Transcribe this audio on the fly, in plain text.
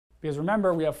Because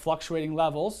remember, we have fluctuating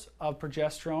levels of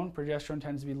progesterone. Progesterone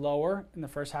tends to be lower in the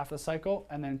first half of the cycle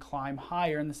and then climb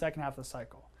higher in the second half of the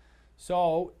cycle.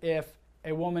 So if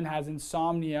a woman has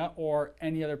insomnia or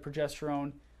any other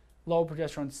low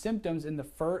progesterone symptoms in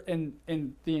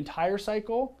the entire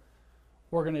cycle,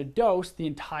 we're going to dose the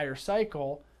entire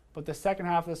cycle, but the second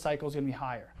half of the cycle is going to be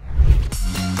higher.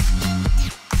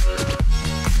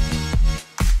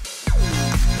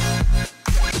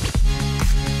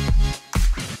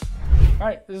 All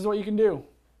right, this is what you can do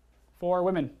for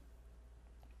women.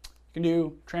 You can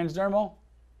do transdermal,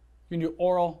 you can do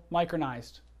oral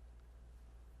micronized.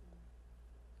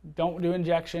 Don't do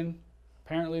injection.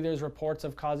 Apparently there's reports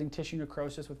of causing tissue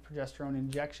necrosis with progesterone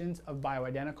injections of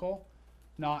bioidentical,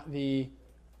 not the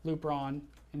Lupron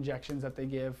injections that they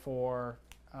give for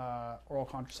oral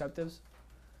contraceptives.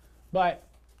 But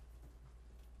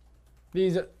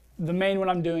the main one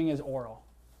I'm doing is oral.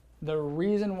 The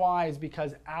reason why is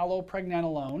because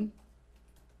allopregnanolone,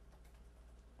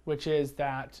 which is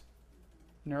that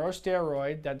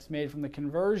neurosteroid that's made from the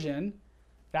conversion,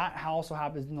 that also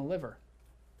happens in the liver.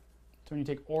 So when you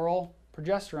take oral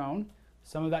progesterone,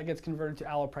 some of that gets converted to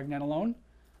allopregnanolone,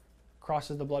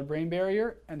 crosses the blood-brain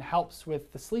barrier, and helps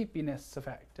with the sleepiness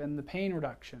effect and the pain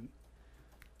reduction.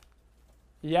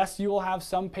 Yes, you will have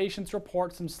some patients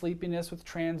report some sleepiness with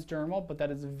transdermal, but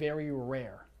that is very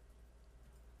rare.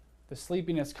 The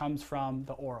sleepiness comes from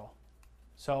the oral.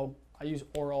 So I use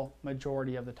oral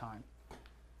majority of the time.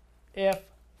 If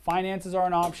finances are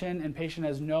an option and patient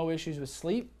has no issues with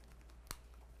sleep,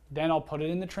 then I'll put it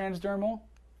in the transdermal,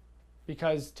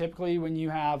 because typically when you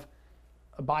have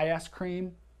a bias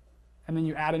cream and then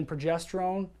you add in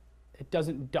progesterone, it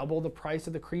doesn't double the price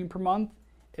of the cream per month.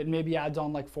 It maybe adds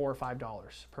on like $4 or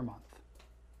 $5 per month.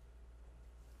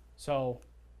 So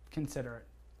consider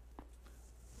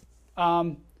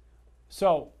it.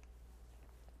 So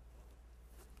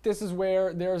this is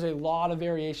where there's a lot of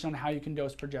variation on how you can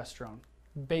dose progesterone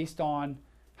based on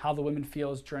how the woman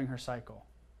feels during her cycle.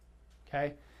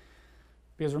 Okay?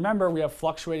 Because remember, we have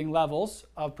fluctuating levels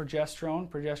of progesterone.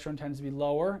 Progesterone tends to be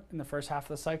lower in the first half of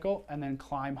the cycle and then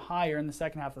climb higher in the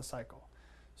second half of the cycle.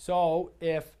 So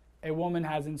if a woman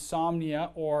has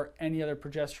insomnia or any other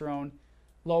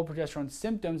low progesterone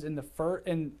symptoms in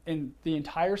the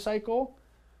entire cycle,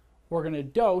 we're going to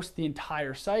dose the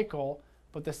entire cycle,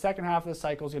 but the second half of the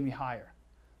cycle is going to be higher.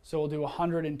 So we'll do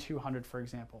 100 and 200, for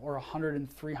example, or 100 and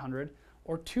 300,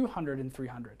 or 200 and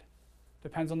 300.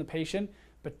 Depends on the patient,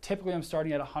 but typically I'm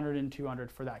starting at 100 and 200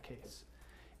 for that case.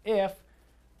 If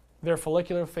their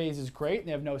follicular phase is great and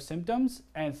they have no symptoms,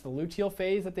 and it's the luteal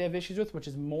phase that they have issues with, which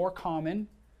is more common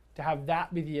to have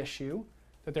that be the issue,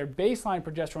 that their baseline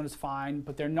progesterone is fine,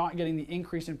 but they're not getting the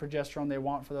increase in progesterone they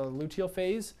want for the luteal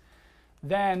phase,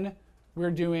 then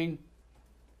we're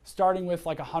starting with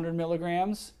like 100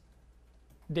 milligrams,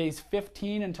 days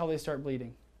 15 until they start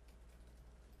bleeding.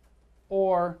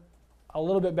 Or a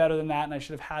little bit better than that, and I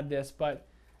should have had this, but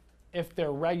if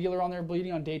they're regular on their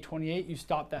bleeding on day 28, you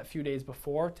stop that few days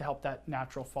before to help that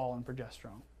natural fall in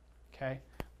progesterone. Okay?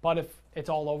 But if it's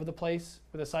all over the place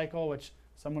with a cycle, which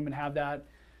some women have that,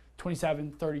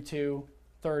 27, 32,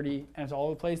 30, and it's all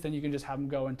over the place, then you can just have them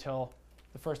go until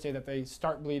the first day that they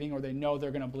start bleeding, or they know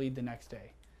they're going to bleed the next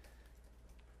day.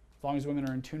 As long as women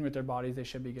are in tune with their bodies, they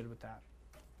should be good with that.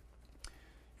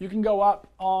 You can go up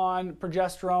on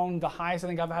progesterone. The highest I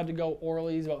think I've had to go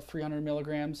orally is about 300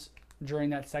 milligrams during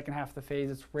that second half of the phase.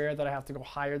 It's rare that I have to go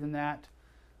higher than that.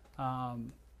 That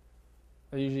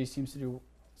usually seems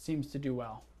to do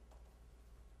well.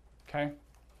 Okay.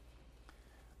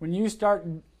 When you start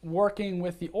working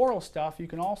with the oral stuff, you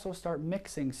can also start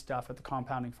mixing stuff at the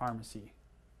compounding pharmacy,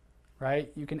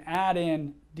 right? You can add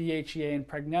in DHEA and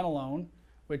pregnenolone,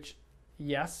 which,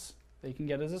 yes, they can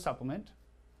get as a supplement.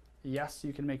 Yes,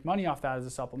 you can make money off that as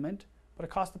a supplement, but it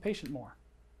costs the patient more,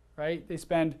 right? They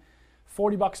spend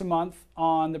 $40 a month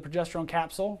on the progesterone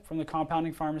capsule from the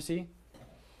compounding pharmacy,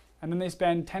 and then they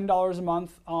spend $10 a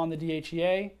month on the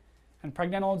DHEA, and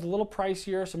pregnenolone's a little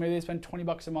pricier, so maybe they spend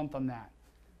 $20 a month on that.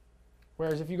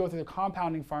 Whereas if you go through the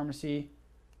compounding pharmacy,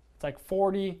 it's like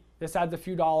 40, this adds a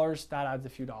few dollars, that adds a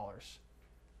few dollars.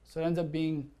 So it ends up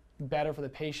being better for the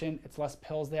patient. It's less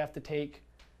pills they have to take,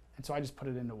 and so I just put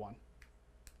it into one.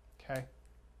 Okay.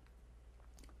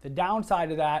 The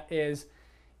downside of that is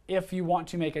if you want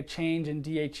to make a change in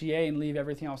DHEA and leave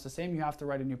everything else the same, you have to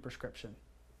write a new prescription.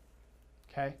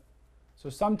 Okay. So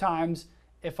sometimes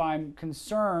if I'm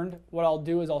concerned, what I'll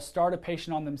do is I'll start a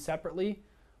patient on them separately,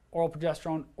 oral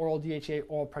progesterone, oral DHEA,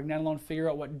 oral pregnenolone, figure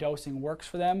out what dosing works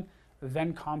for them,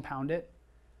 then compound it.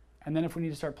 And then if we need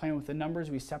to start playing with the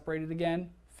numbers, we separate it again,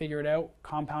 figure it out,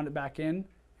 compound it back in,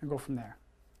 and go from there.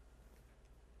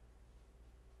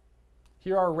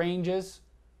 Here are ranges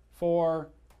for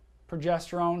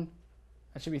progesterone.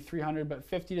 That should be 300, but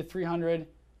 50 to 300.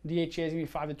 DHEA is going to be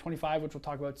 5 to 25, which we'll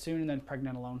talk about soon, and then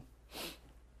pregnenolone.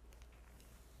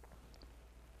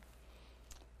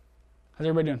 How's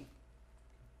everybody doing?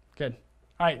 Good.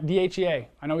 All right, DHEA.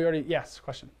 I know we already, yes,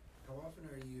 question. How often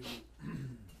are you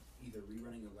either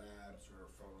rerunning your labs or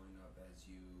following up as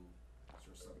you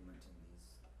sort of supplementing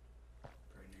these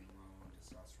pregnenolone,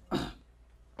 testosterone?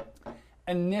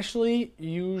 Initially,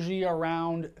 usually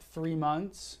around 3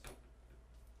 months.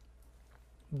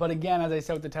 But again, as I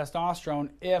said with the testosterone,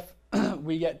 if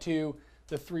we get to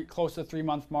the close to the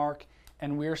 3-month mark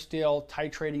and we're still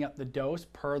titrating up the dose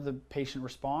per the patient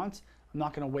response, I'm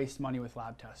not going to waste money with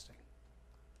lab testing.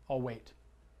 I'll wait.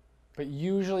 But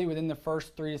usually within the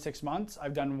first 3 to 6 months,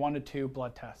 I've done 1 to 2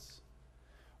 blood tests.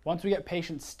 Once we get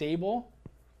patients stable,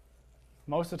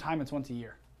 most of the time it's once a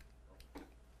year.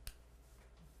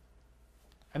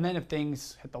 And then if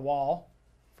things hit the wall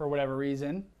for whatever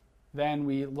reason, then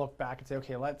we look back and say,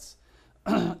 okay, let's,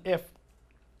 if,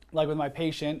 like with my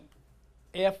patient,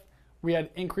 if we had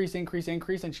increase,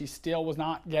 and she still was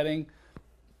not getting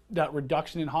that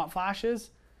reduction in hot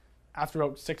flashes, after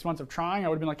about 6 months of trying, I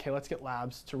would have been like, okay, let's get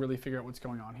labs to really figure out what's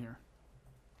going on here.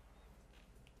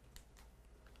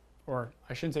 Or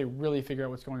I shouldn't say really figure out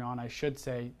what's going on, I should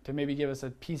say to maybe give us a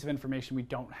piece of information we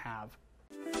don't have.